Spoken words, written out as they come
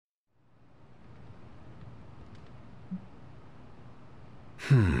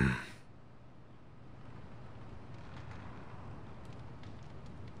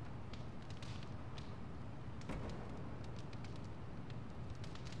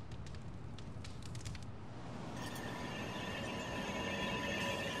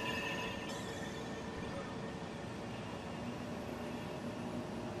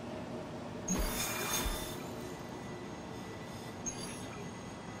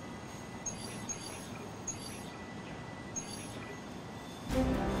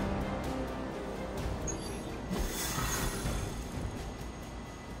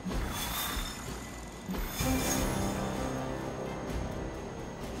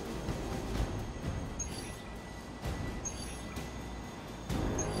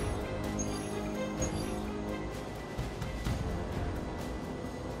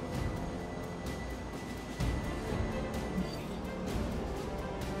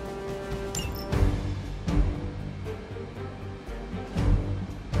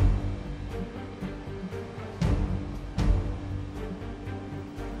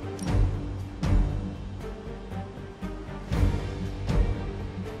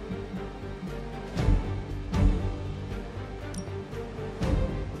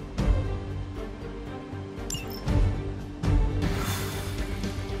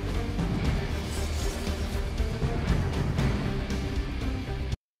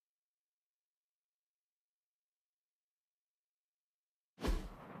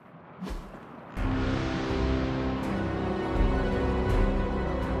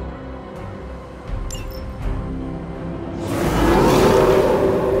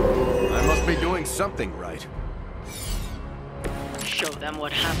Something right. Show them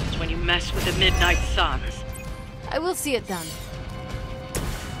what happens when you mess with the Midnight Suns. I will see it done.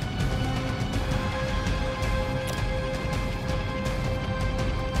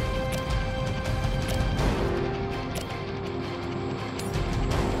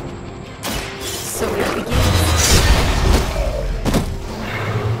 So it begins.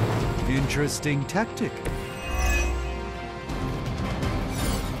 Interesting tactic.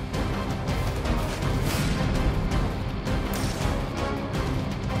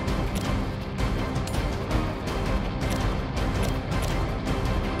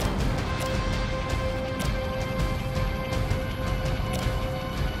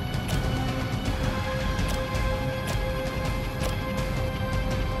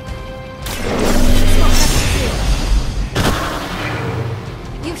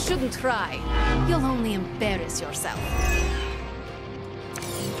 Shouldn't try. You'll only embarrass yourself.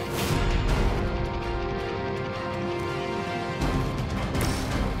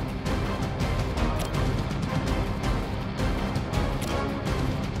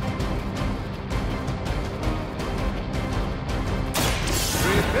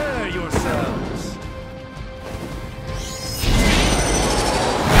 Prepare yourselves.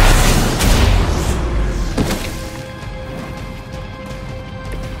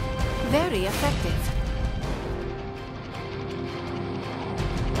 Very effective.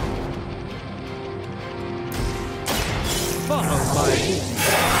 Follow my lead.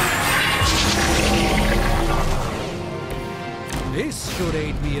 This should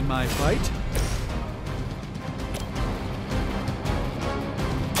aid me in my fight.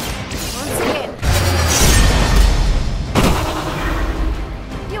 Once again.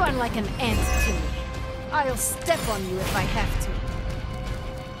 You are like an ant to me. I'll step on you if I have to.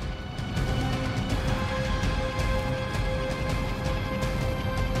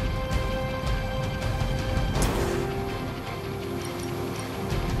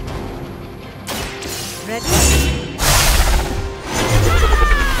 Ready?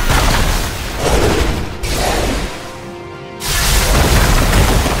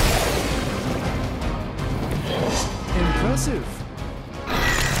 Impressive.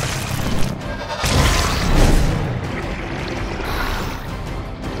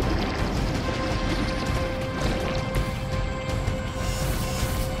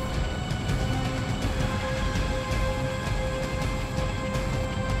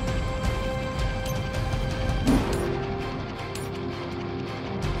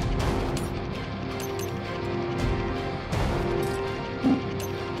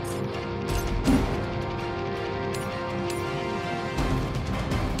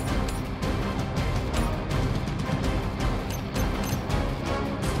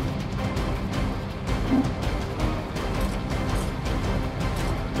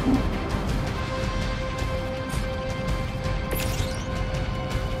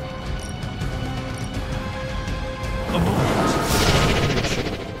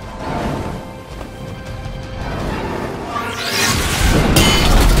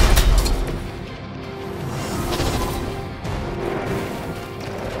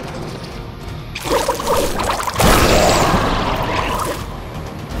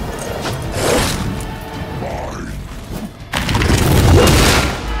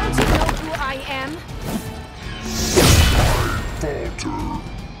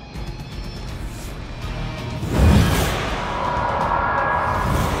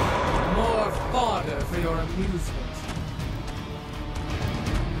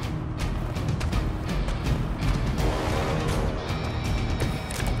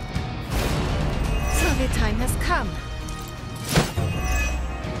 Come.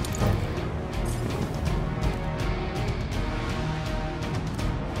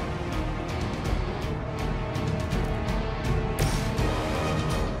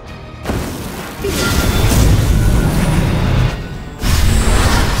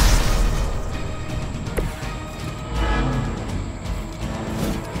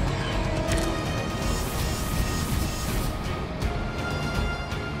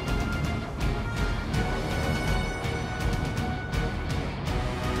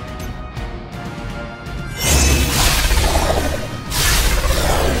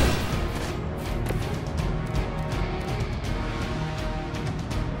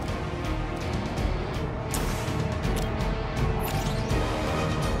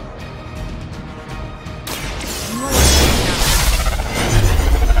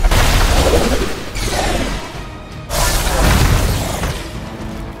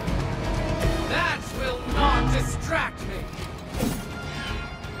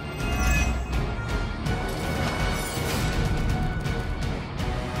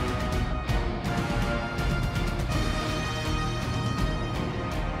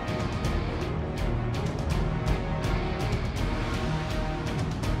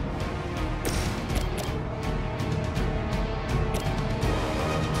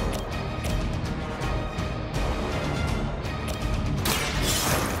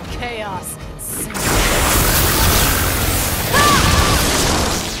 Chaos.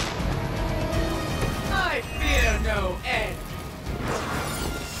 I fear no end.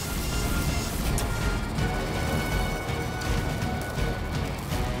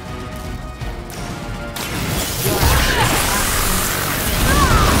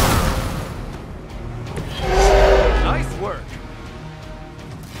 Nice work.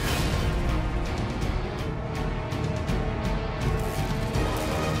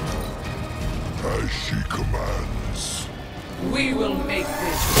 As she commands. We will make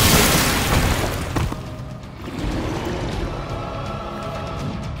this.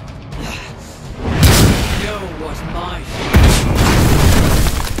 Know what my fate.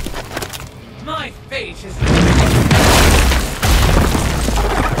 My fate is.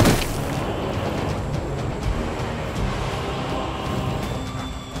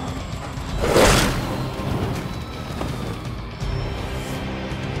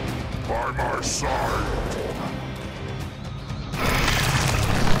 By my side.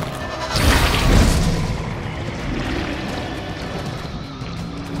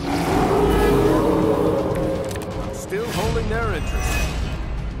 Still holding their interest.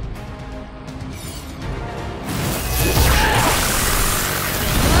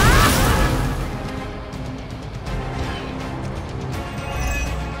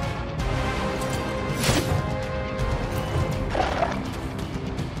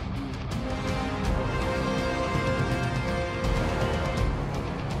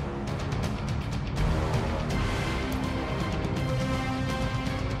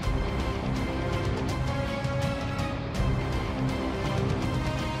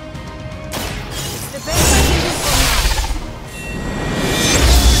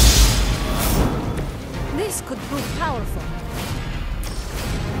 This could prove powerful.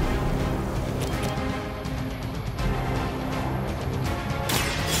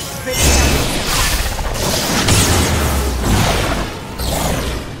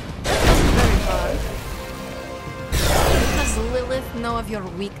 Does Lilith know of your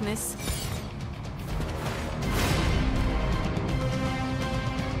weakness?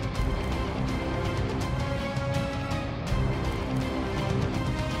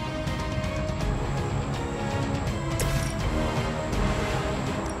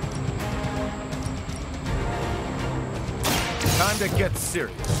 Time to get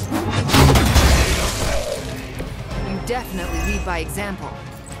serious. You definitely lead by example.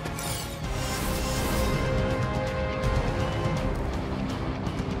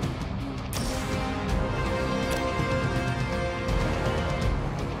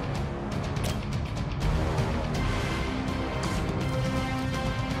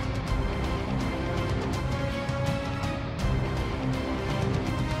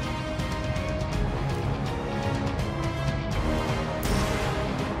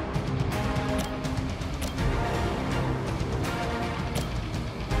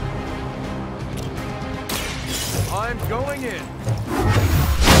 I'm going in.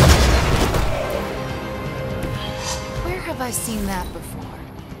 Where have I seen that before?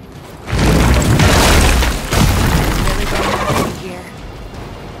 Really going on here?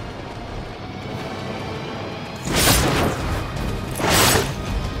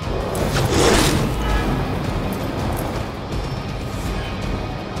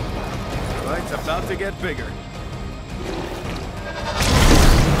 Fight's about to get bigger.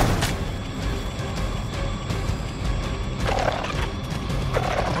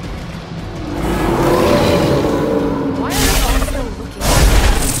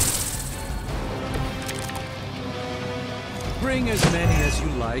 Bring as many as you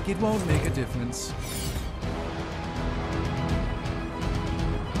like, it won't make a difference.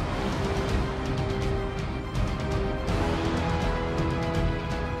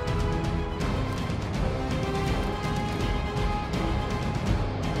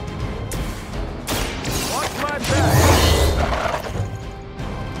 Watch my back!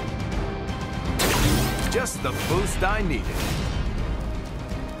 Just the boost I needed.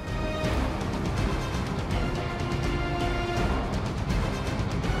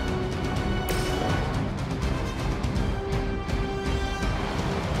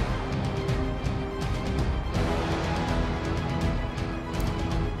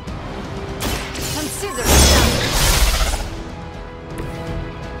 Consider it done.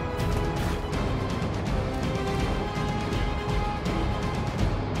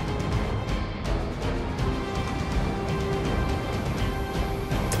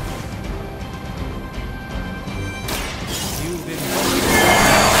 You've been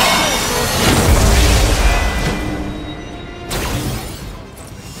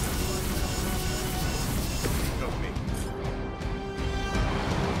Of me.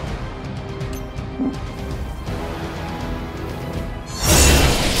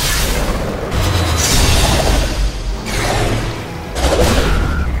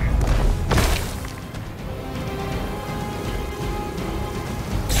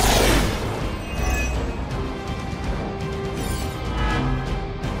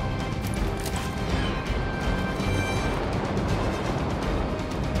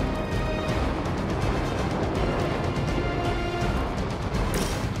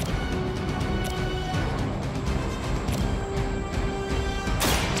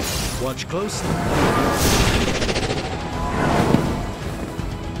 watch closely.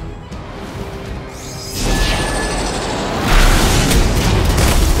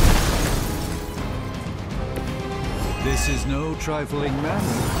 This is no trifling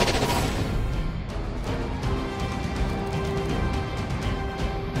matter.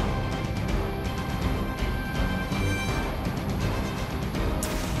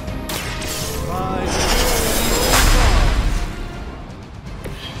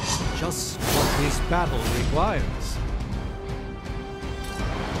 Just what this battle requires.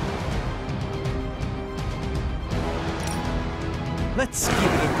 Let's give it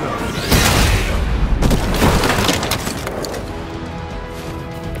a go.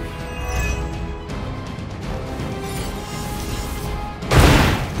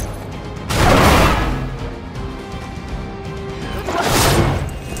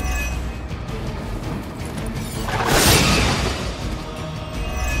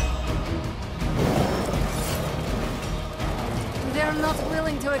 They're not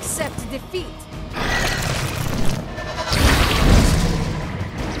willing to accept defeat.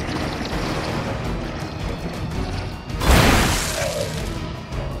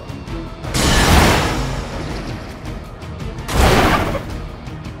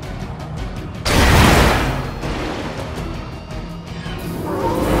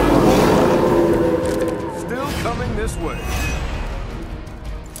 Still coming this way.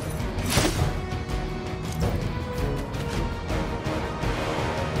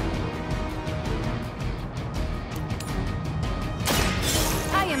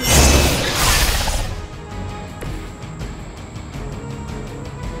 I am next.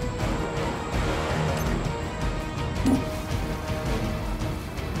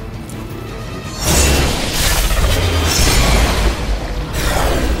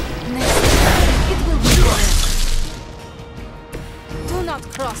 It will be better. Do not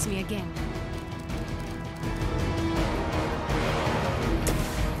cross me again.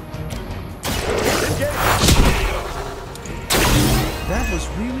 That was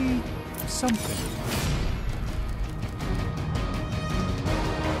really something.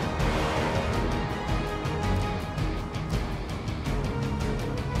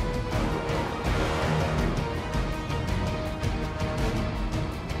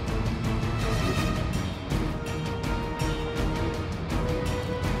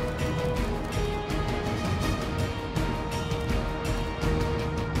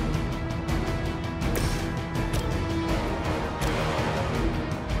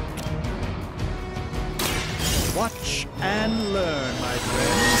 Watch and learn, my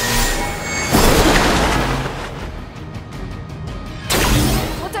friends.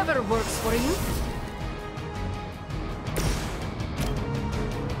 Whatever works for you.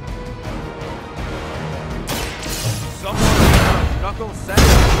 Someone knuckle set.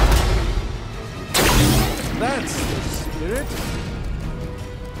 That's the spirit.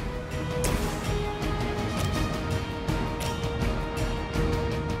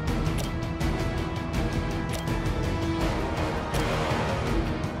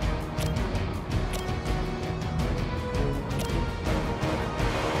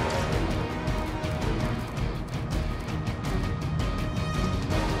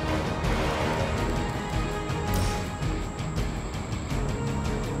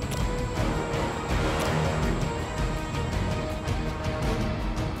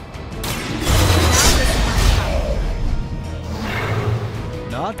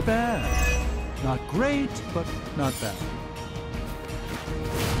 Not bad. Not great, but not bad.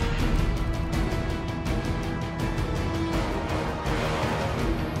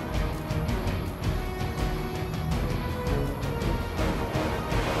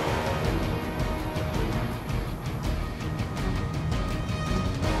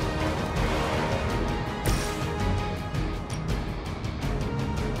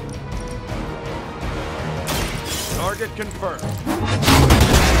 Target confirmed.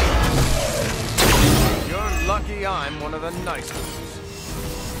 You're lucky I'm one of the nice ones.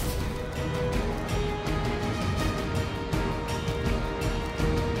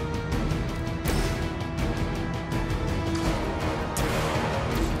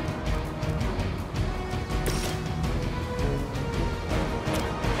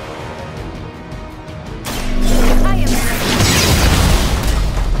 I am ready.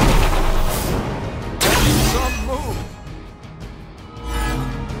 Some move!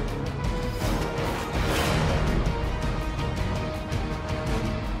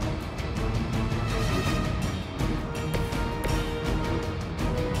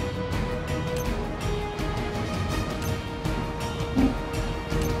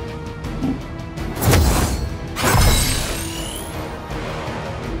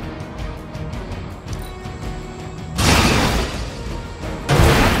 I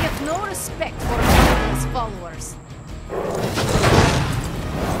have no respect for his followers.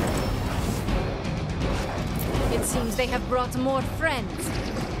 It seems they have brought more friends.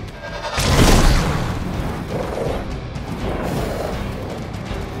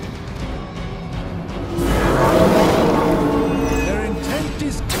 Their intent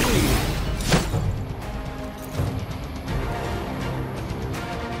is clear.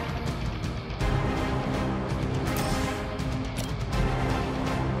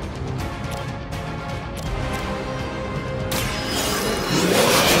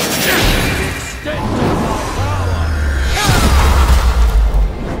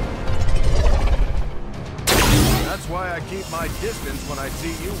 That's why I keep my distance when I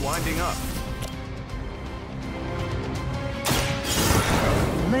see you winding up.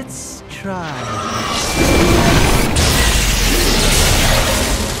 Let's try.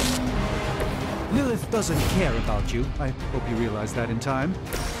 Lilith doesn't care about you. I hope you realize that in time.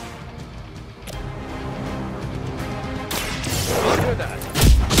 Roger that.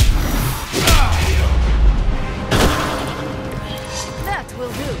 That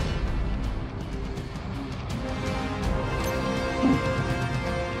will do.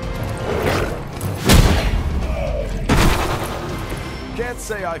 Can't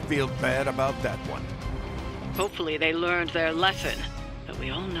say I feel bad about that one. Hopefully they learned their lesson, but we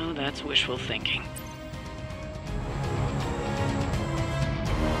all know that's wishful thinking.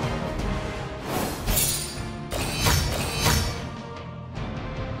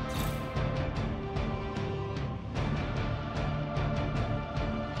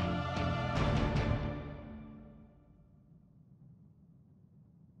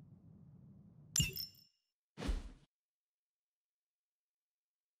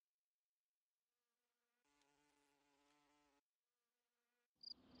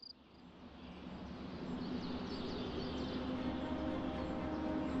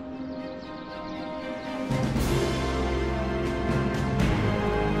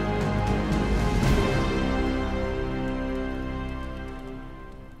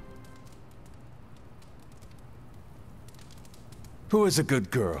 Who is a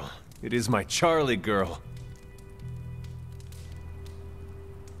good girl? It is my Charlie girl.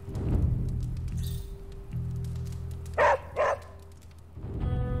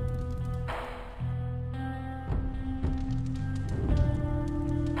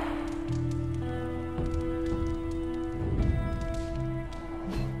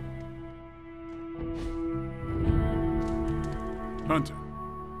 Hunter.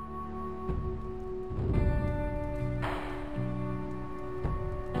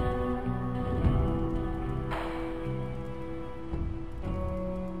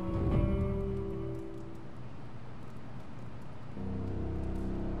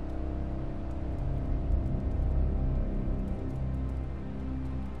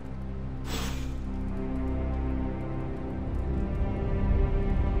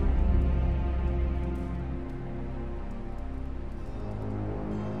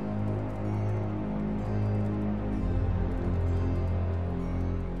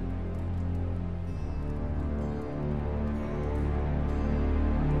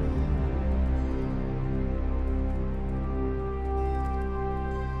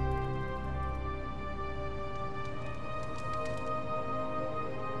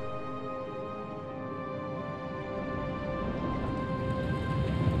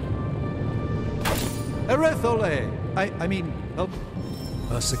 Erethole! I mean,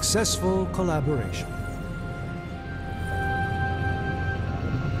 a successful collaboration.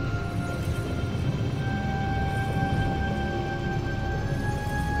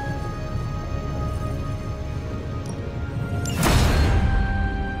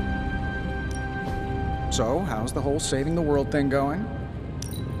 So, how's the whole saving the world thing going?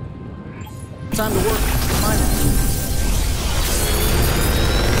 Time to work.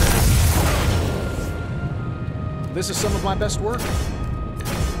 This is some of my best work.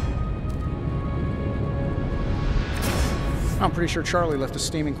 I'm pretty sure Charlie left a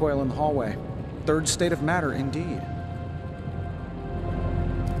steaming coil in the hallway. Third state of matter, indeed.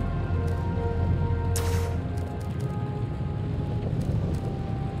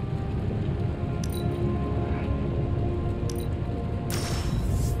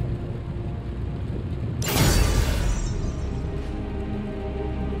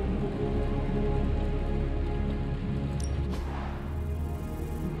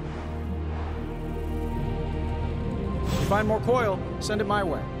 Find more coil, send it my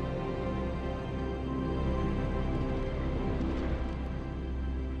way.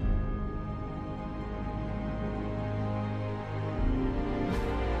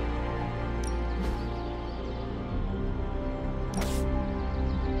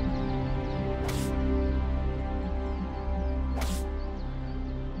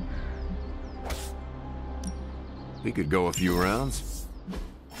 We could go a few rounds.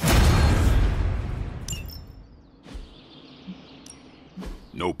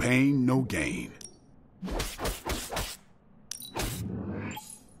 No pain, no gain.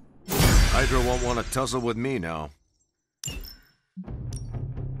 Hydra won't want to tussle with me now.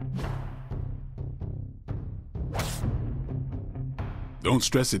 Don't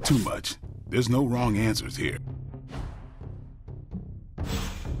stress it too much. There's no wrong answers here.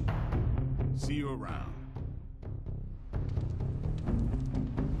 See you around.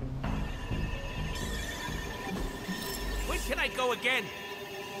 When can I go again?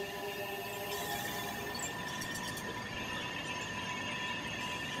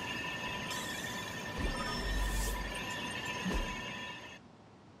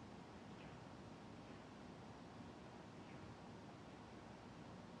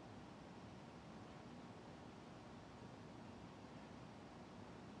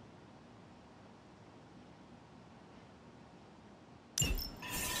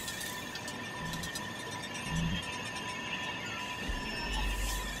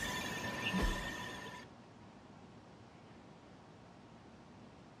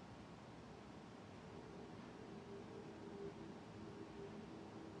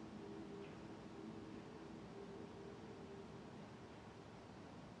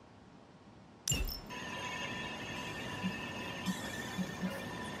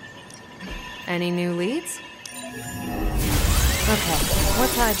 Any new leads? Okay,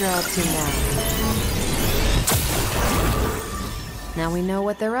 what's Hydra up to now? Now we know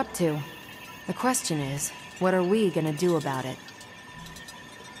what they're up to. The question is, what are we gonna do about it?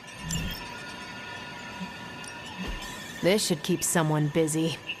 This should keep someone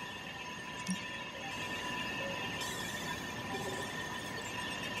busy.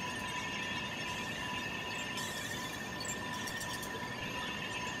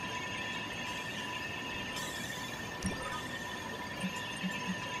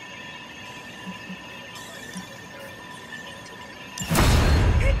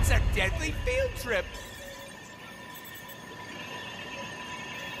 It's a deadly field trip!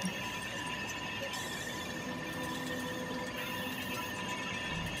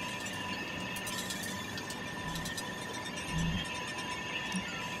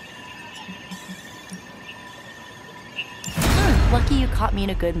 Lucky you caught me in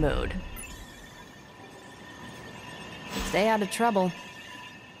a good mood. Stay out of trouble.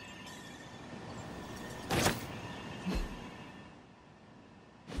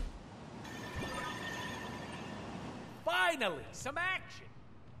 Finally, some action!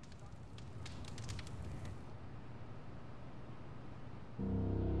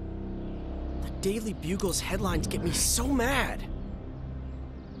 The Daily Bugle's headlines get me so mad.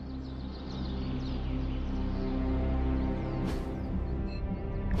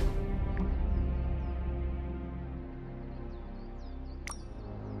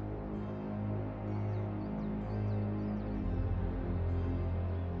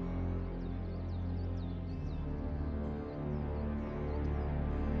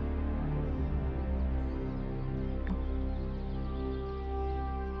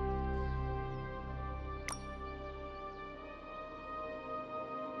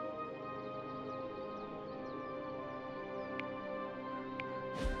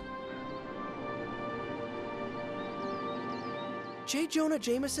 J. Jonah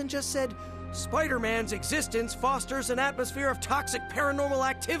Jameson just said, Spider-Man's existence fosters an atmosphere of toxic paranormal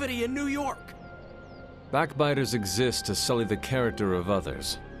activity in New York. Backbiters exist to sully the character of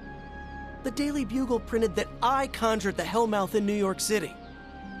others. The Daily Bugle printed that I conjured the Hellmouth in New York City.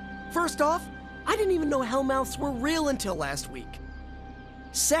 First off, I didn't even know Hellmouths were real until last week.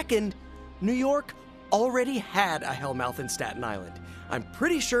 Second, New York already had a Hellmouth in Staten Island. I'm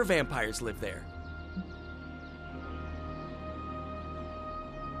pretty sure vampires live there.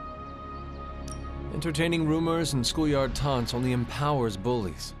 Entertaining rumors and schoolyard taunts only empowers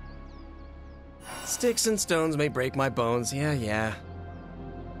bullies. Sticks and stones may break my bones, yeah.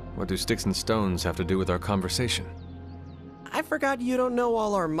 What do sticks and stones have to do with our conversation? I forgot you don't know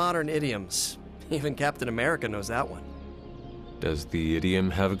all our modern idioms. Even Captain America knows that one. Does the idiom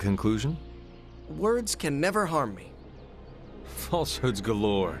have a conclusion? Words can never harm me. Falsehoods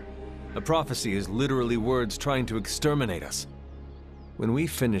galore. A prophecy is literally words trying to exterminate us. When we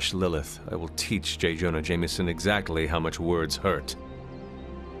finish Lilith, I will teach J. Jonah Jameson exactly how much words hurt.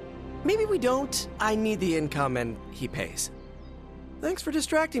 Maybe we don't. I need the income and he pays. Thanks for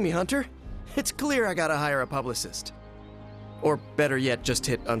distracting me, Hunter. It's clear I gotta hire a publicist. Or better yet, just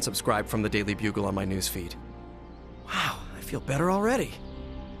hit unsubscribe from the Daily Bugle on my newsfeed. Wow, I feel better already.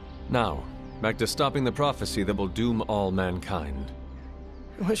 Now, back to stopping the prophecy that will doom all mankind.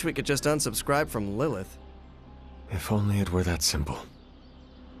 I wish we could just unsubscribe from Lilith. If only it were that simple.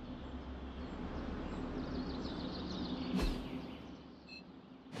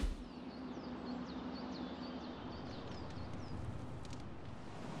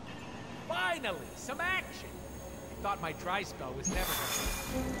 Finally, some action! I thought my dry spell was never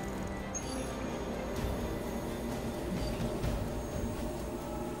gonna...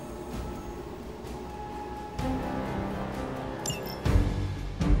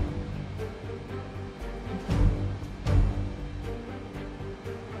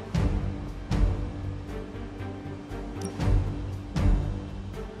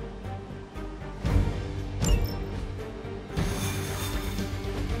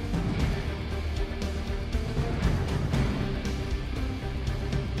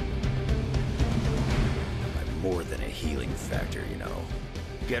 More than a healing factor, you know.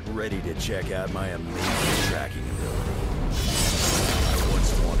 Get ready to check out my amazing tracking ability. I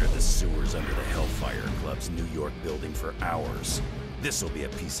once wandered the sewers under the Hellfire Club's New York building for hours. This'll be a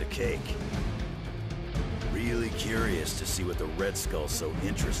piece of cake. Really curious to see what the Red Skull's so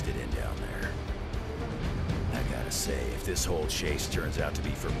interested in down there. I gotta say, if this whole chase turns out to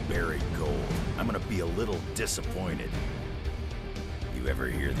be for buried gold, I'm gonna be a little disappointed. You ever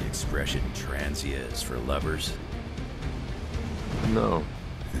hear the expression Transia is for lovers? No.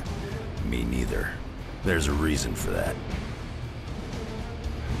 Me neither. There's a reason for that.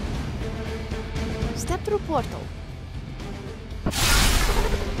 Step through portal.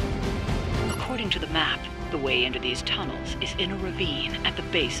 According to the map, the way into these tunnels is in a ravine at the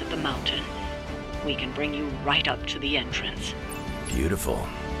base of the mountain. We can bring you right up to the entrance. Beautiful.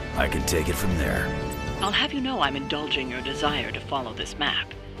 I can take it from there. I'll have you know I'm indulging your desire to follow this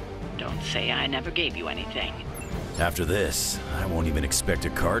map. Don't say I never gave you anything. After this, I won't even expect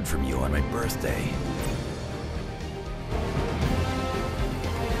a card from you on my birthday.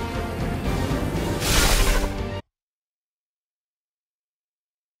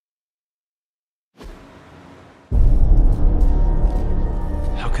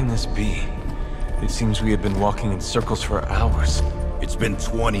 How can this be? It seems we have been walking in circles for hours. It's been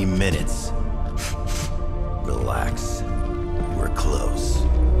 20 minutes. Relax. We're close.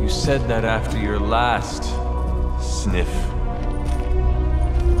 You said that after your last sniff.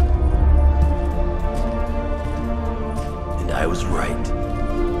 And I was right.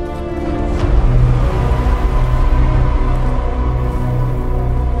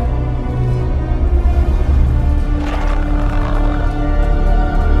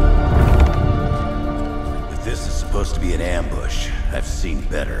 If this is supposed to be an ambush, I've seen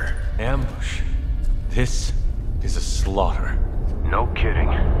better. Ambush? This is a slaughter. No kidding.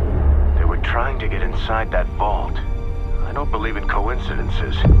 They were trying to get inside that vault. I don't believe in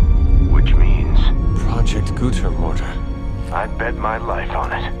coincidences. Which means... Project Gottmorder. I bet my life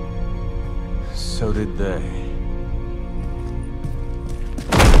on it. So did they.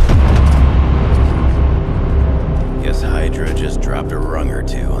 Guess Hydra just dropped a rung or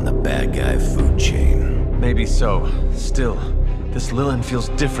two on the bad guy food chain. Maybe so. Still, this Lilith feels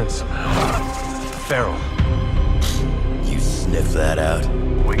different somehow. Feral. You sniff that out?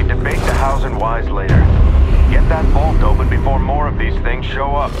 We can debate the hows and whys later. Get that vault open before more of these things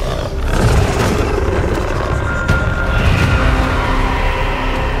show up.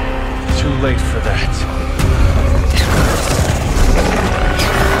 Too late for that.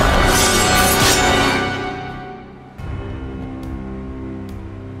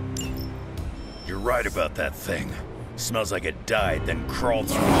 right about that thing. Smells like it died, then crawled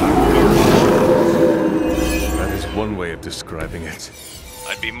through hot garbage. That is one way of describing it.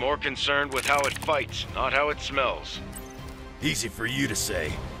 I'd be more concerned with how it fights, not how it smells. Easy for you to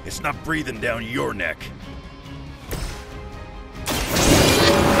say. It's not breathing down your neck.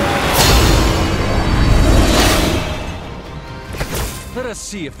 Let us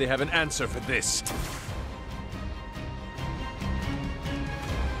see if they have an answer for this.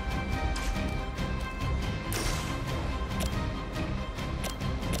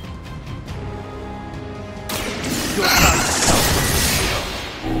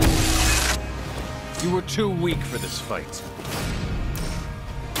 You were too weak for this fight.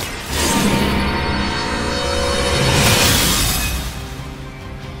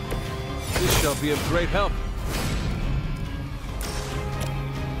 This shall be of great help.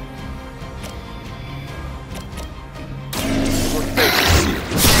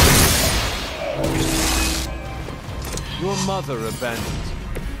 Your mother abandoned you.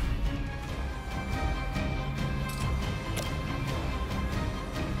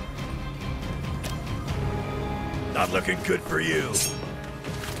 Not looking good for you.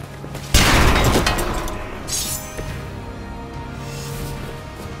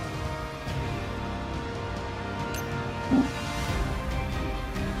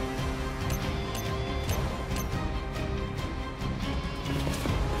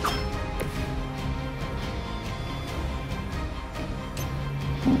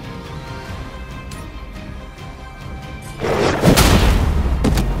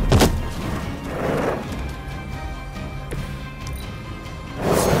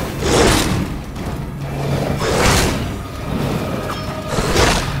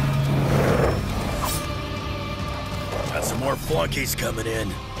 Flunkies coming in.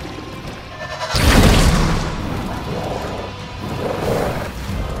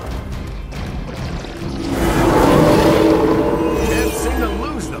 Can't seem to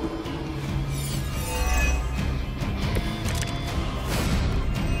lose them.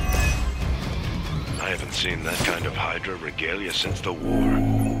 I haven't seen that kind of Hydra regalia since the war.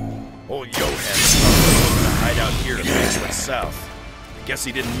 Old Johann's gonna hide out here to face what's south. I guess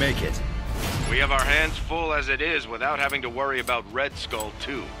he didn't make it. We have our hands full as it is without having to worry about Red Skull,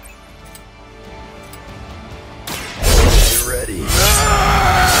 too. You ready?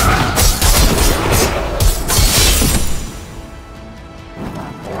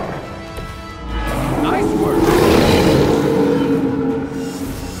 Nice work.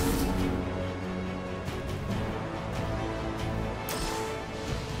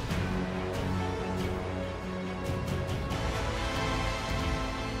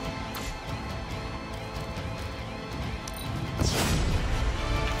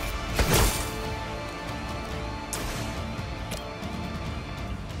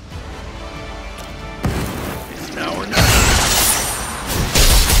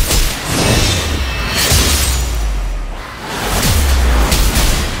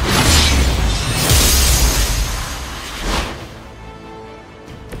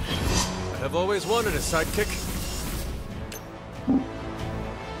 I've always wanted a sidekick.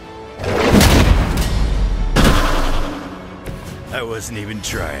 I wasn't even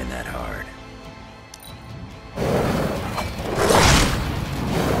trying that hard.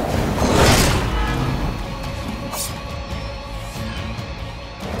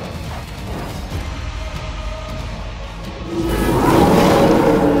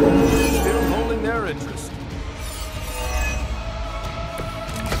 Still holding their interest.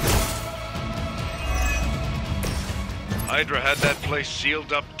 Hydra had that place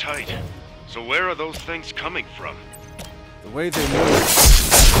sealed up tight. So where are those things coming from? The way they move,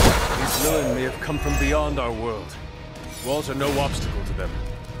 these villains may have come from beyond our world. Walls are no obstacle to them.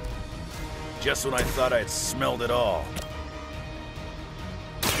 Just when I thought I'd smelled it all.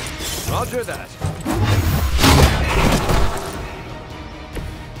 Roger that.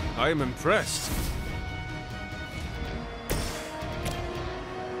 I am impressed.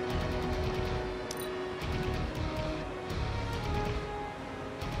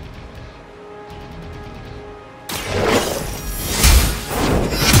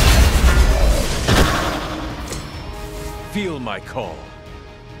 Feel my call.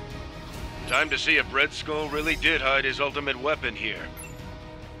 Time to see if Red Skull really did hide his ultimate weapon here.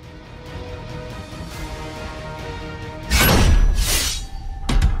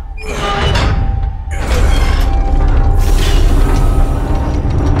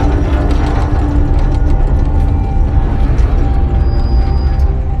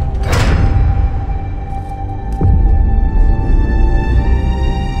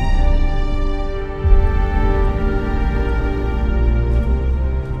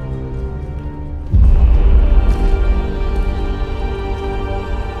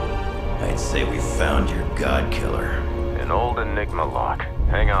 Enigma lock.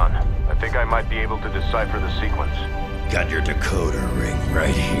 Hang on. I think I might be able to decipher the sequence. Got your decoder ring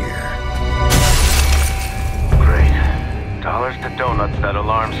right here. Great. Dollars to donuts, that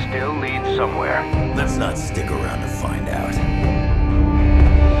alarm still leads somewhere. Let's not stick around to find out.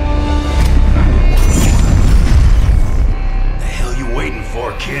 The hell you waiting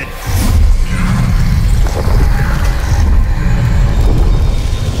for, kid?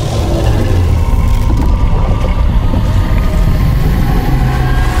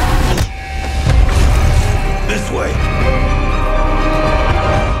 This way.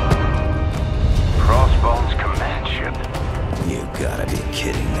 Crossbones command ship. You gotta be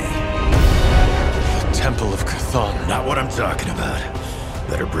kidding me. The Temple of Chthon. Not what I'm talking about.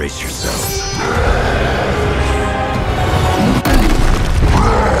 Better brace yourselves.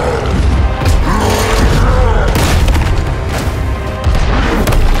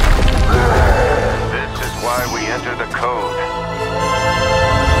 This is why we enter the code.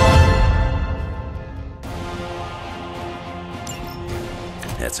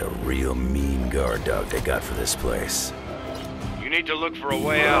 That's a real mean guard dog they got for this place. You need to look for a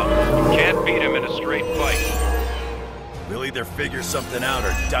way out. You can't beat him in a straight fight. We'll either figure something out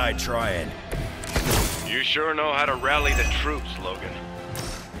or die trying. You sure know how to rally the troops, Logan.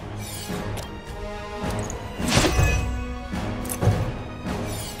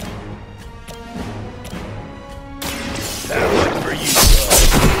 Bad luck for you,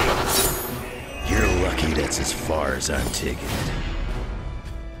 bud. You're lucky that's as far as I'm taking it.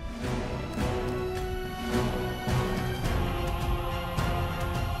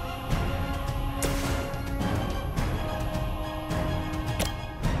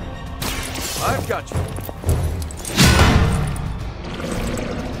 I've got you.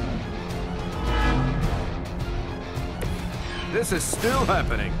 This is still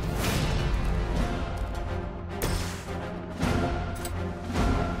happening.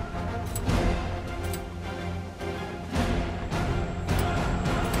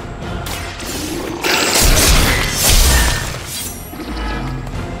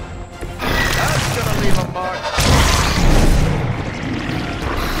 That's gonna leave a mark.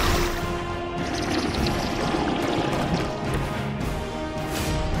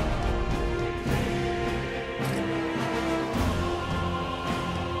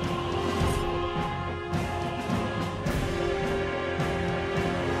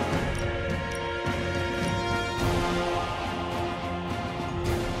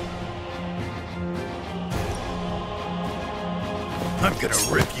 I'm gonna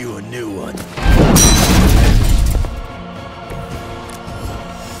rip you a new one.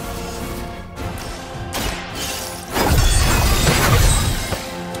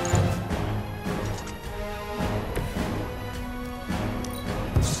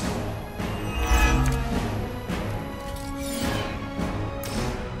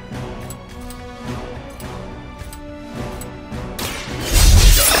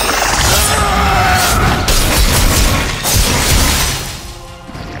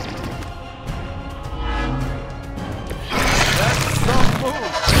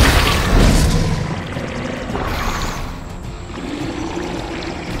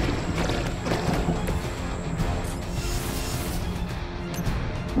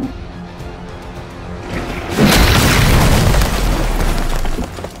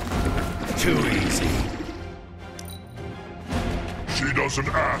 Too easy. She doesn't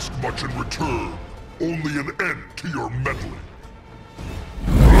ask much in return, only an end to your meddling.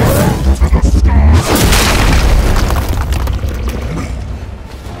 To the stars!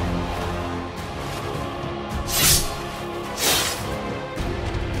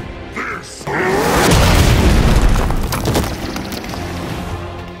 This!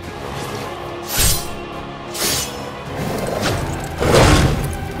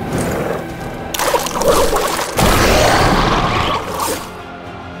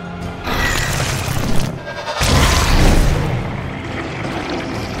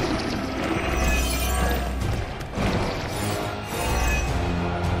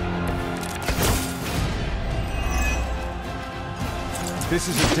 This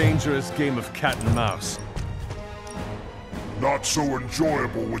is a dangerous game of cat and mouse. Not so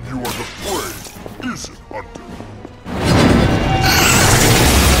enjoyable when you are the prey, is it, Hunter?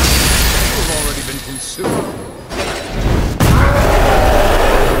 You've already been consumed.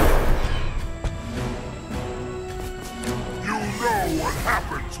 You know what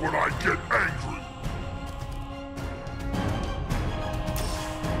happens when I get angry.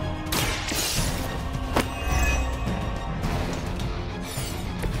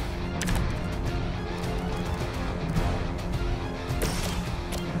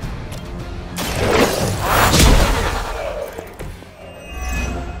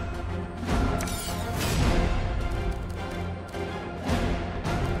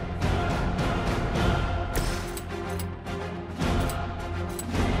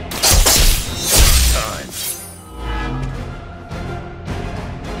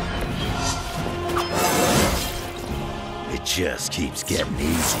 just keeps getting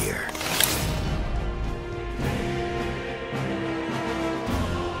easier.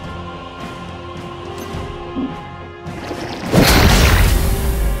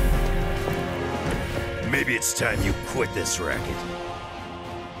 Maybe it's time you quit this racket.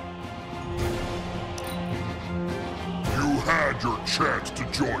 You had your chance to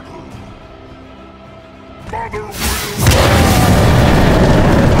join her. Mother will...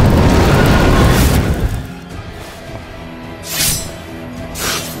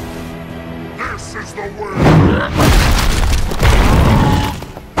 This is the way!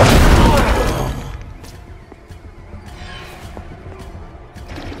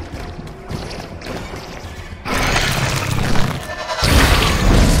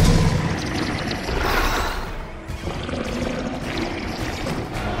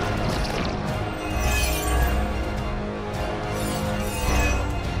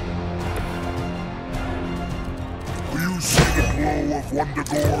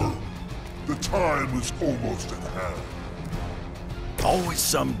 Wondagore, the time is almost at hand. Always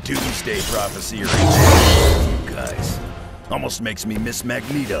some doomsday prophecy or anything, you guys. Almost makes me miss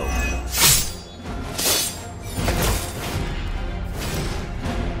Magneto.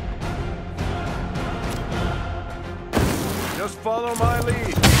 Just follow my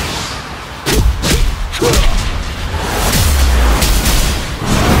lead.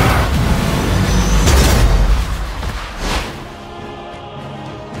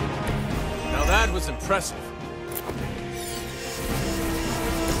 That was impressive.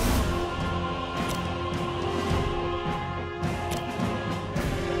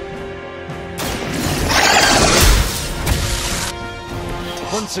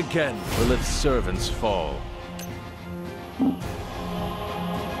 Once again, Lilith's servants fall.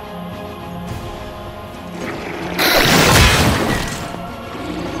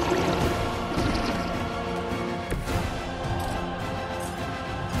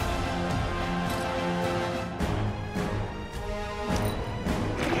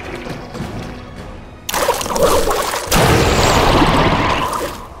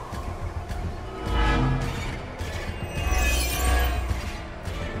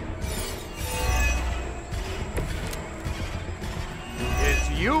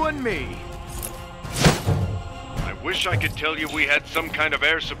 You and me. I wish I could tell you we had some kind of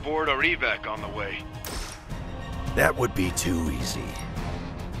air support or evac on the way. That would be too easy.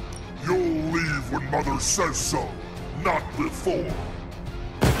 You'll leave when Mother says so, not before.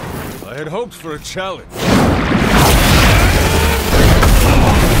 I had hoped for a challenge.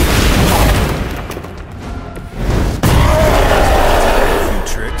 A few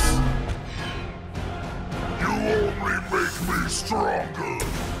tricks. You only make me stronger.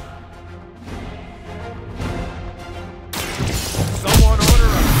 Someone order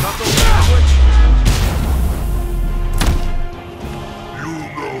a knuckle sandwich? You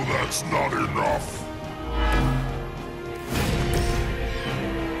know that's not enough.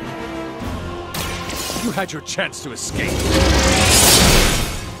 You had your chance to escape.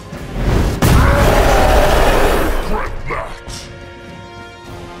 Regret that.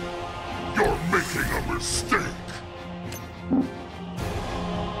 You're making a mistake.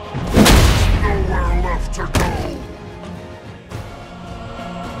 Nowhere left to go.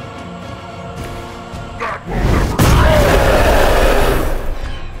 That will never stop.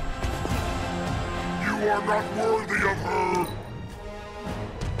 You are not worthy of her.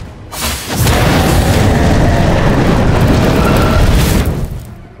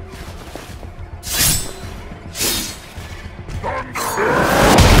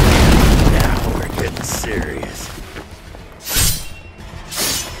 Now we're getting serious.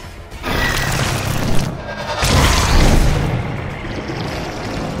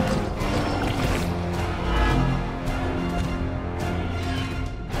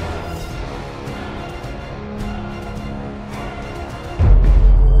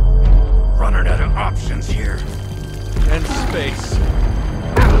 Running out of options here. And space.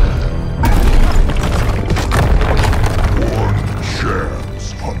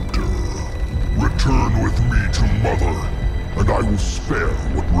 Chance, Hunter. Return with me to Mother, and I will spare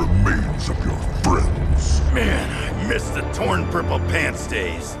what remains of your friends. Man, I miss the torn purple pants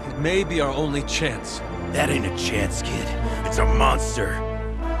days. It may be our only chance. That ain't a chance, kid. It's a monster.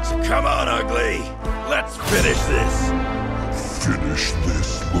 So come on, ugly. Let's finish this. Finish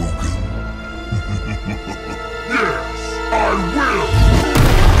this, Logan. Yes, I will!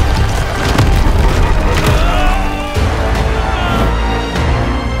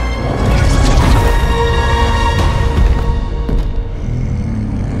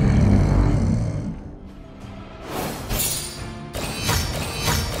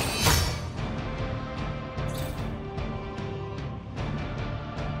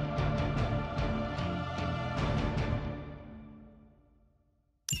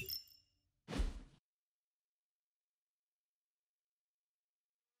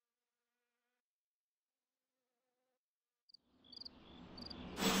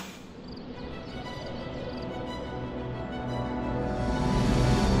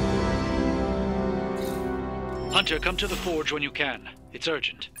 Hunter, come to the forge when you can. It's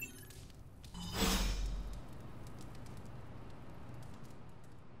urgent.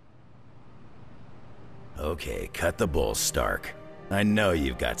 Okay, cut the bull, Stark. I know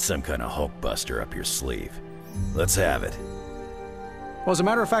you've got some kind of Hulkbuster up your sleeve. Let's have it. Well, as a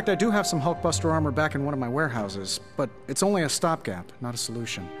matter of fact, I do have some Hulkbuster armor back in one of my warehouses, but it's only a stopgap, not a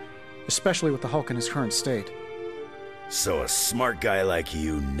solution. Especially with the Hulk in his current state. So a smart guy like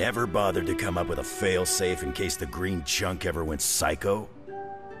you never bothered to come up with a fail-safe in case the green chunk ever went psycho?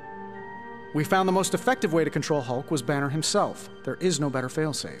 We found the most effective way to control Hulk was Banner himself. There is no better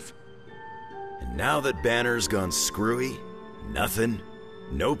failsafe. And now that Banner's gone screwy, nothing?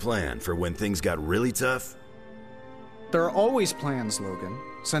 No plan for when things got really tough? There are always plans, Logan.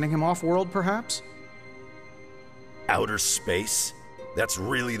 Sending him off-world, perhaps? Outer space? That's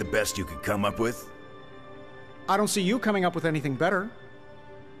really the best you could come up with? I don't see you coming up with anything better.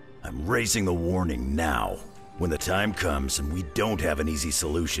 I'm raising the warning now. When the time comes and we don't have an easy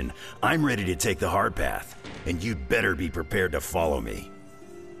solution, I'm ready to take the hard path, and you'd better be prepared to follow me.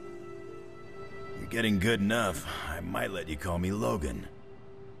 You're getting good enough. I might let you call me Logan.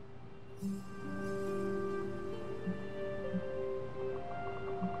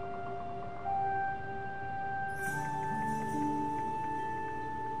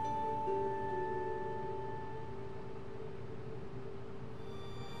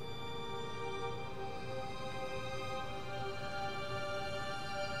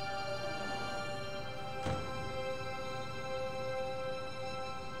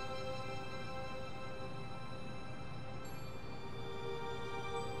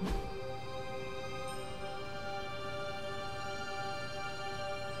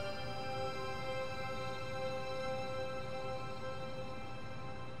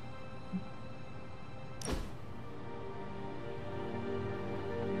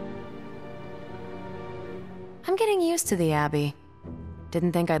 I'm getting used to the Abbey.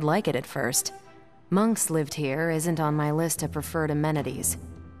 Didn't think I'd like it at first. Monks lived here isn't on my list of preferred amenities.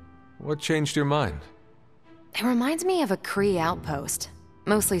 What changed your mind? It reminds me of a Kree outpost.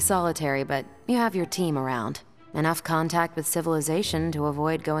 Mostly solitary, but you have your team around. Enough contact with civilization to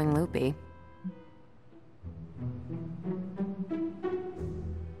avoid going loopy.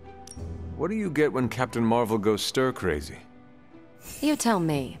 What do you get when Captain Marvel goes stir-crazy? You tell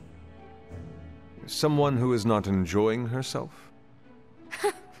me. Someone who is not enjoying herself?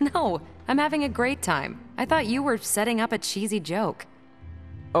 No, I'm having a great time. I thought you were setting up a cheesy joke.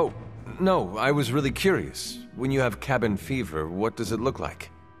 Oh, no, I was really curious. When you have cabin fever, what does it look like?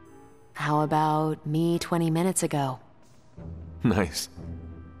 How about me 20 minutes ago? Nice.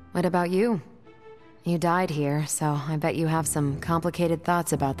 What about you? You died here, so I bet you have some complicated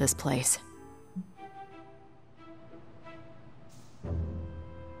thoughts about this place.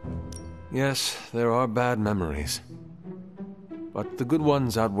 Yes, there are bad memories. But the good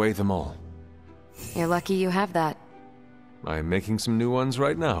ones outweigh them all. You're lucky you have that. I'm making some new ones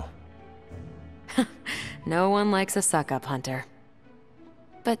right now. No one likes a suck-up, Hunter.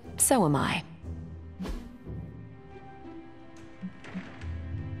 But so am I.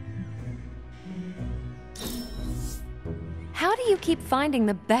 How do you keep finding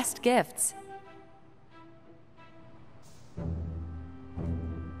the best gifts?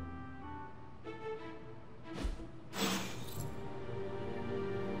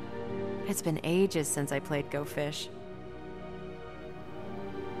 It's been ages since I played Go Fish.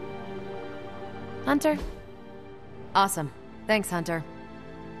 Hunter? Awesome. Thanks, Hunter.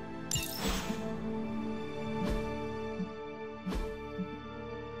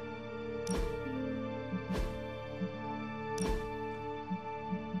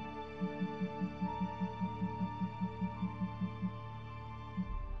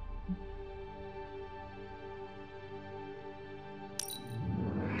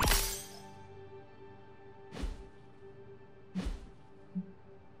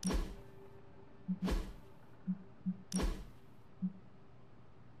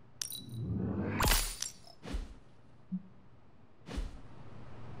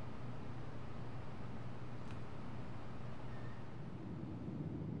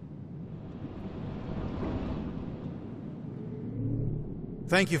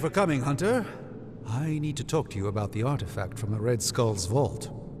 Thank you for coming, Hunter. I need to talk to you about the artifact from the Red Skull's vault.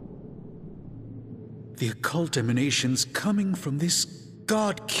 The occult emanations coming from this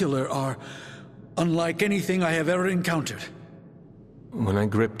god killer are unlike anything I have ever encountered. When I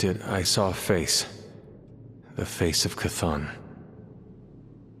gripped it, I saw a face. The face of Chthon.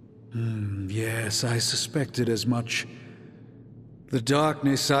 Yes, I suspected as much. The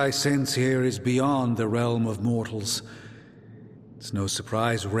darkness I sense here is beyond the realm of mortals. It's no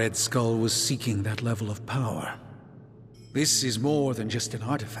surprise Red Skull was seeking that level of power. This is more than just an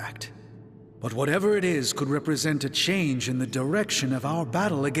artifact. But whatever it is could represent a change in the direction of our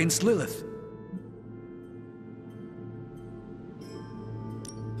battle against Lilith.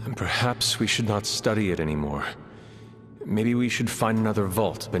 And perhaps we should not study it anymore. Maybe we should find another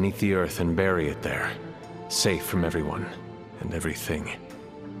vault beneath the earth and bury it there, safe from everyone and everything.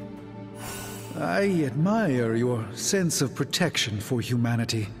 I admire your sense of protection for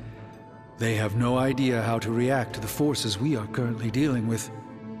humanity. They have no idea how to react to the forces we are currently dealing with.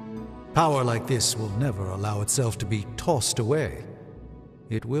 Power like this will never allow itself to be tossed away.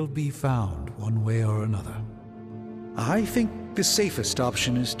 It will be found one way or another. I think the safest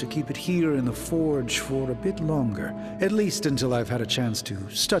option is to keep it here in the forge for a bit longer, at least until I've had a chance to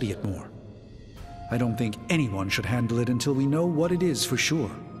study it more. I don't think anyone should handle it until we know what it is for sure.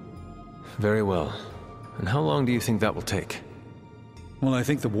 Very well. And how long do you think that will take? Well, I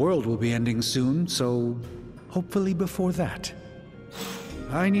think the world will be ending soon, so hopefully before that.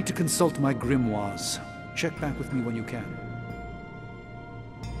 I need to consult my grimoires. Check back with me when you can.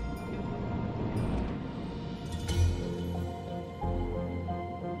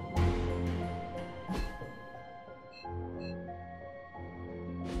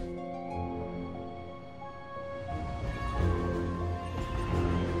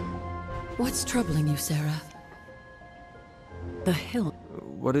 What's troubling you, Sarah? The hilt.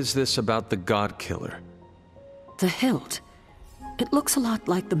 What is this about the God Killer? The hilt. It looks a lot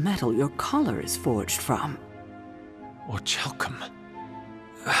like the metal your collar is forged from. Orichalcum.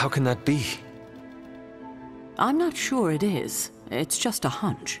 How can that be? I'm not sure it is. It's just a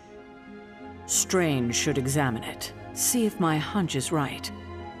hunch. Strange should examine it, see if my hunch is right.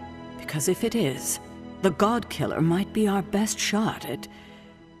 Because if it is, the God Killer might be our best shot at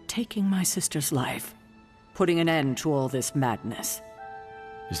taking my sister's life, putting an end to all this madness.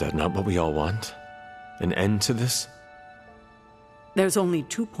 Is that not what we all want? An end to this? There's only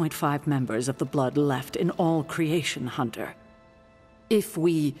 2.5 members of the Blood left in all creation, Hunter.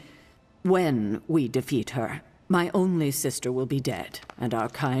 When we defeat her, my only sister will be dead, and our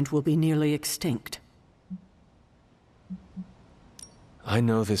kind will be nearly extinct. I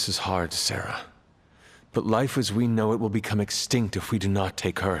know this is hard, Sarah. But life as we know it will become extinct if we do not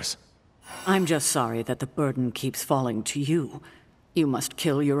take hers. I'm just sorry that the burden keeps falling to you. You must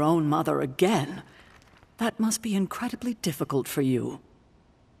kill your own mother again. That must be incredibly difficult for you.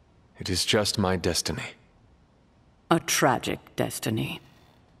 It is just my destiny. A tragic destiny.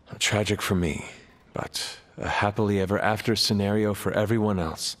 Tragic for me, but a happily ever after scenario for everyone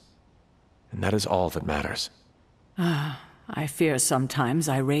else. And that is all that matters. I fear sometimes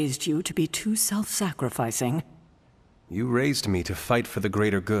I raised you to be too self-sacrificing. You raised me to fight for the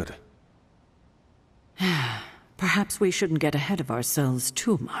greater good. Perhaps we shouldn't get ahead of ourselves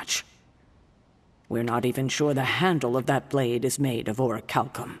too much. We're not even sure the handle of that blade is made of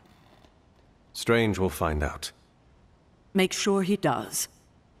orichalcum. Strange will find out. Make sure he does.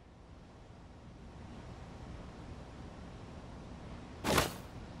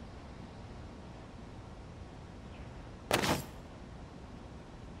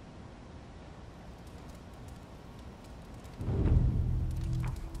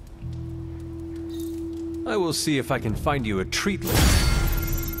 I will see if I can find you a treat list.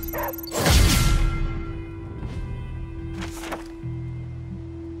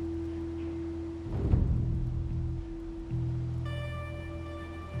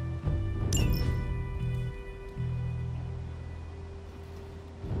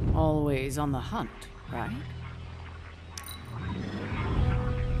 Always on the hunt, right?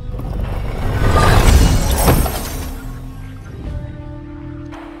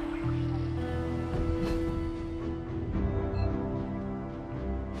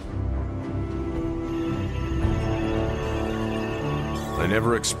 I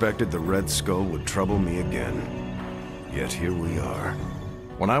never expected the Red Skull would trouble me again. Yet here we are.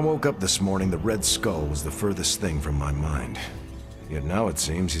 When I woke up this morning, the Red Skull was the furthest thing from my mind. Yet now it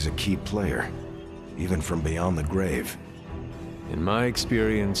seems he's a key player, even from beyond the grave. In my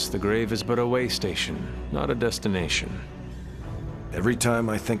experience, the grave is but a way station, not a destination. Every time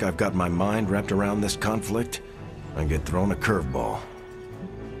I think I've got my mind wrapped around this conflict, I get thrown a curveball.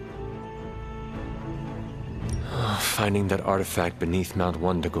 Finding that artifact beneath Mount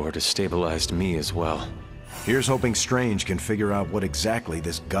Wundagore destabilized me as well. Here's hoping Strange can figure out what exactly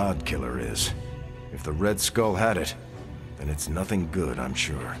this God Killer is. If the Red Skull had it, then it's nothing good, I'm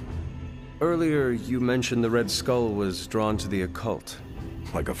sure. Earlier, you mentioned the Red Skull was drawn to the occult.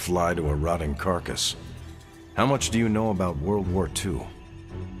 Like a fly to a rotting carcass. How much do you know about World War II?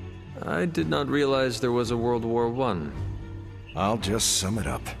 I did not realize there was a World War I. I'll just sum it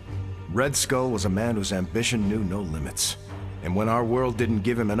up. Red Skull was a man whose ambition knew no limits. And when our world didn't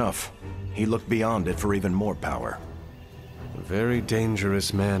give him enough, he looked beyond it for even more power. A very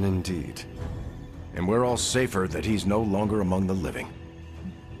dangerous man indeed. And we're all safer that he's no longer among the living.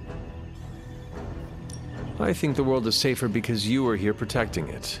 I think the world is safer because you are here protecting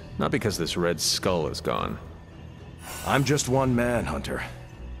it, not because this Red Skull is gone. I'm just one man, Hunter.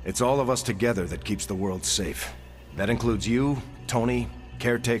 It's all of us together that keeps the world safe. That includes you, Tony,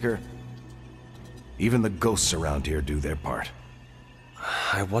 Caretaker. Even the ghosts around here do their part.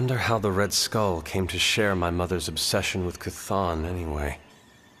 I wonder how the Red Skull came to share my mother's obsession with Chthon anyway.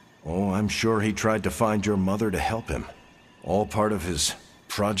 Oh, I'm sure he tried to find your mother to help him. All part of his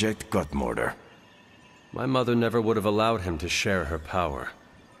Project Gottmorder. My mother never would have allowed him to share her power.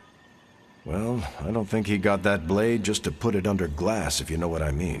 Well, I don't think he got that blade just to put it under glass, if you know what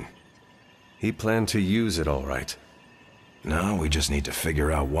I mean. He planned to use it all right. Now we just need to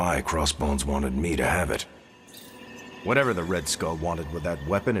figure out why Crossbones wanted me to have it. Whatever the Red Skull wanted with that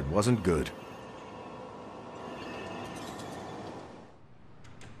weapon, it wasn't good.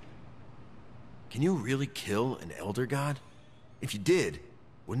 Can you really kill an Elder God? If you did,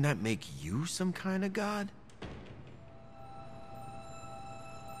 wouldn't that make you some kind of god?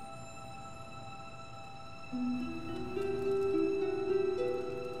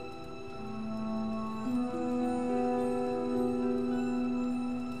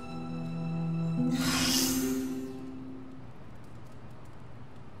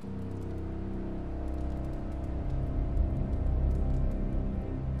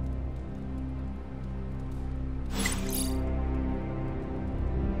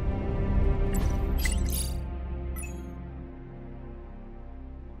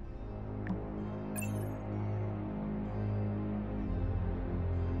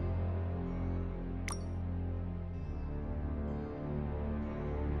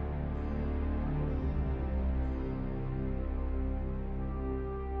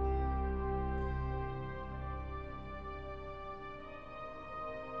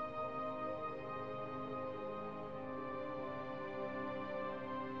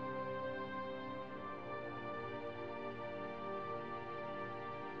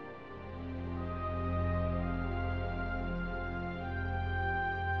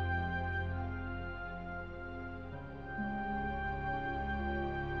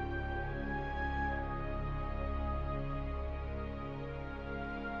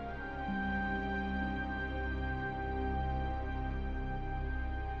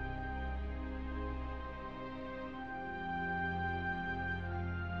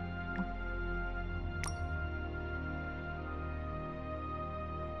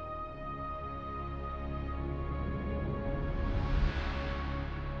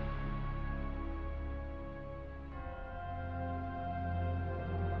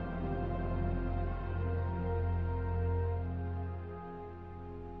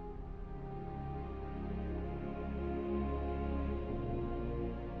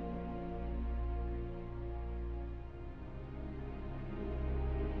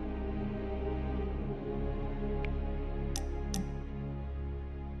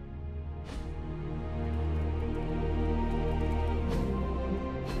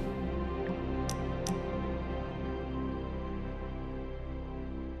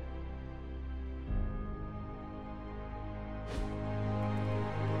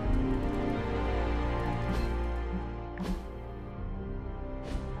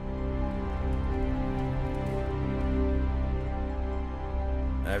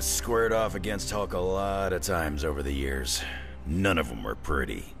 I've squared off against Hulk a lot of times over the years. None of them were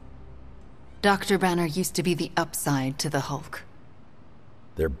pretty. Dr. Banner used to be the upside to the Hulk.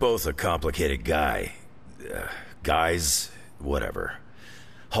 They're both a complicated guy. Guys, whatever.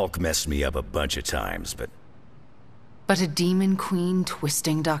 Hulk messed me up a bunch of times, but... But a demon queen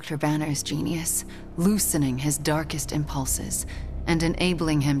twisting Dr. Banner's genius, loosening his darkest impulses, and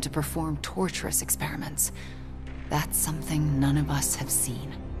enabling him to perform torturous experiments. That's something none of us have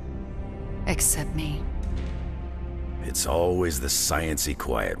seen. Except me. It's always the sciencey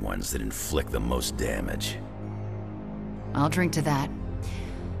quiet ones that inflict the most damage. I'll drink to that.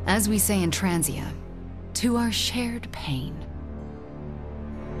 As we say in Transia, to our shared pain.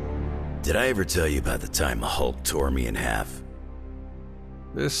 Did I ever tell you about the time the Hulk tore me in half?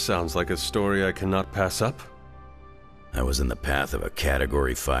 This sounds like a story I cannot pass up. I was in the path of a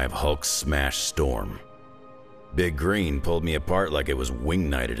Category 5 Hulk smash storm. Big Green pulled me apart like it was wing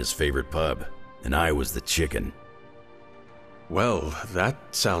night at his favorite pub, and I was the chicken. Well, that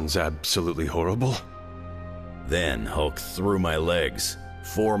sounds absolutely horrible. Then Hulk threw my legs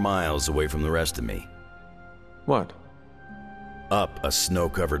 4 miles away from the rest of me. What? up a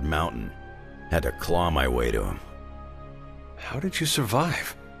snow-covered mountain. Had to claw my way to him. How did you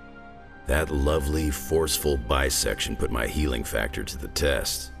survive? That lovely, forceful bisection put my healing factor to the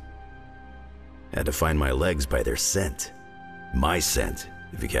test. Had to find my legs by their scent. My scent,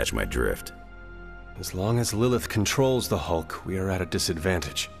 if you catch my drift. As long as Lilith controls the Hulk, we are at a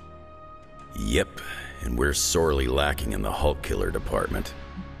disadvantage. Yep, and we're sorely lacking in the Hulk killer department.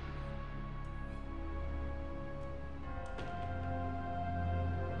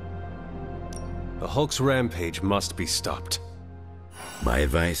 The Hulk's rampage must be stopped. My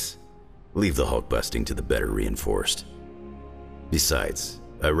advice? Leave the Hulk busting to the better reinforced. Besides,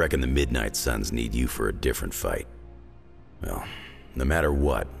 I reckon the Midnight Suns need you for a different fight. Well, no matter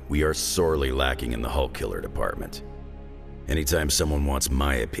what, we are sorely lacking in the Hulk killer department. Anytime someone wants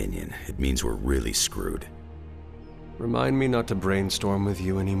my opinion, it means we're really screwed. Remind me not to brainstorm with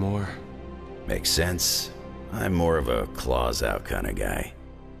you anymore. Makes sense. I'm more of a claws out kind of guy.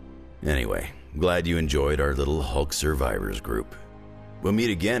 Anyway, glad you enjoyed our little Hulk survivors group. We'll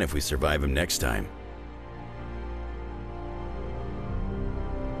meet again if we survive him next time.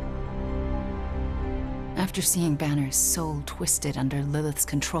 After seeing Banner's soul twisted under Lilith's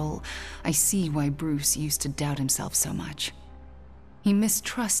control, I see why Bruce used to doubt himself so much. He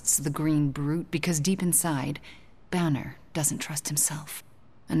mistrusts the green brute because deep inside, Banner doesn't trust himself.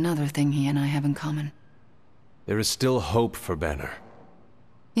 Another thing he and I have in common. There is still hope for Banner.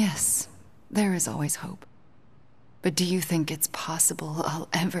 Yes, there is always hope. But do you think it's possible I'll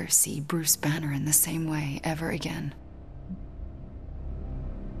ever see Bruce Banner in the same way ever again?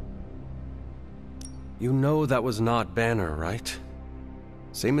 You know that was not Banner, right?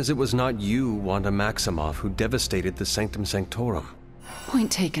 Same as it was not you, Wanda Maximoff, who devastated the Sanctum Sanctorum.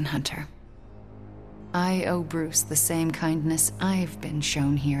 Point taken, Hunter. I owe Bruce the same kindness I've been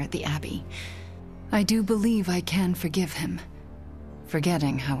shown here at the Abbey. I do believe I can forgive him.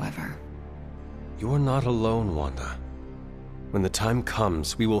 Forgetting, however. You're not alone, Wanda. When the time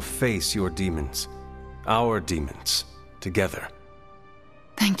comes, we will face your demons. Our demons. Together.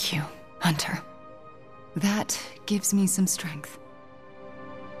 Thank you, Hunter. That gives me some strength.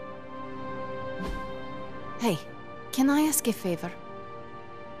 Hey, can I ask a favor?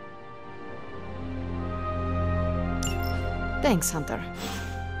 Thanks, Hunter.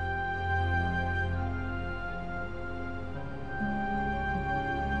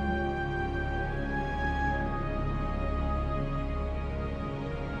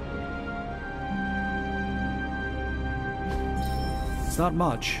 It's not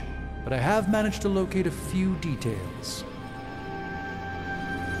much, but I have managed to locate a few details.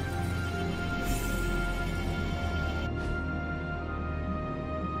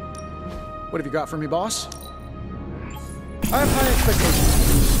 What have you got for me, boss? I have high expectations.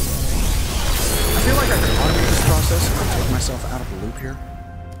 I feel like I could automate this process and take myself out of the loop here.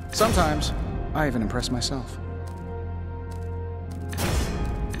 Sometimes, I even impress myself.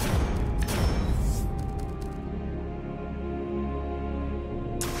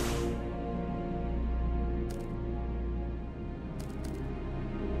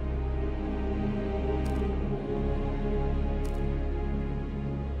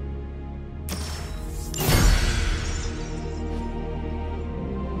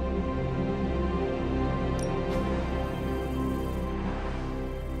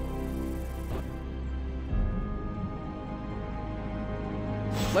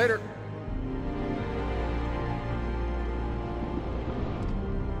 Later.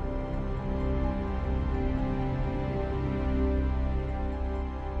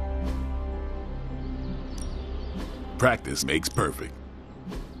 Practice makes perfect.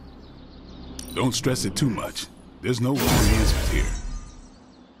 Don't stress it too much. There's no wrong answers here.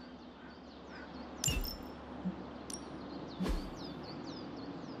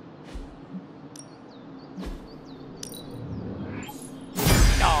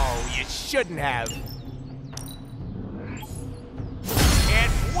 Shouldn't have.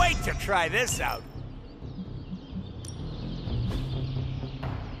 Can't wait to try this out.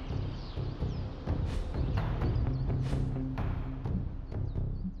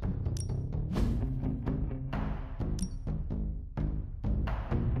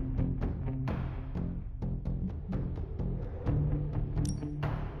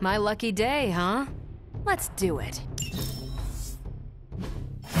 My lucky day, huh? Let's do it.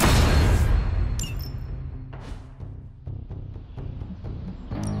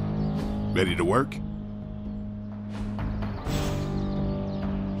 Ready to work?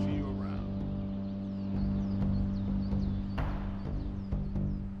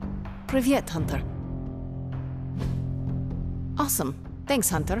 Привет, Hunter. Awesome. Thanks,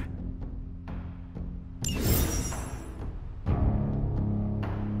 Hunter.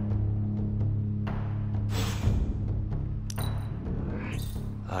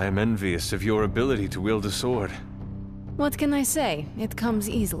 I am envious of your ability to wield a sword. What can I say? It comes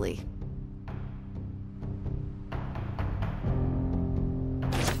easily.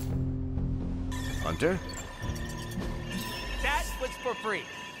 Hunter? That was for free.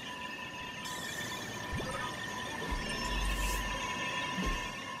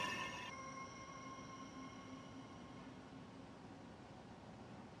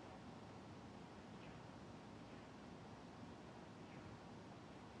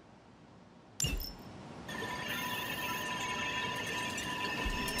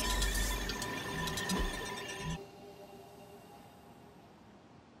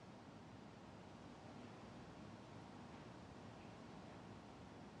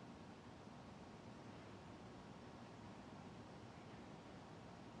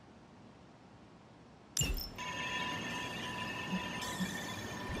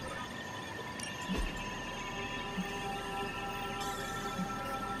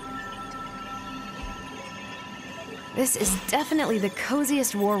 This is definitely the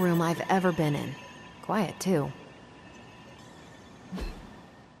coziest war room I've ever been in. Quiet, too.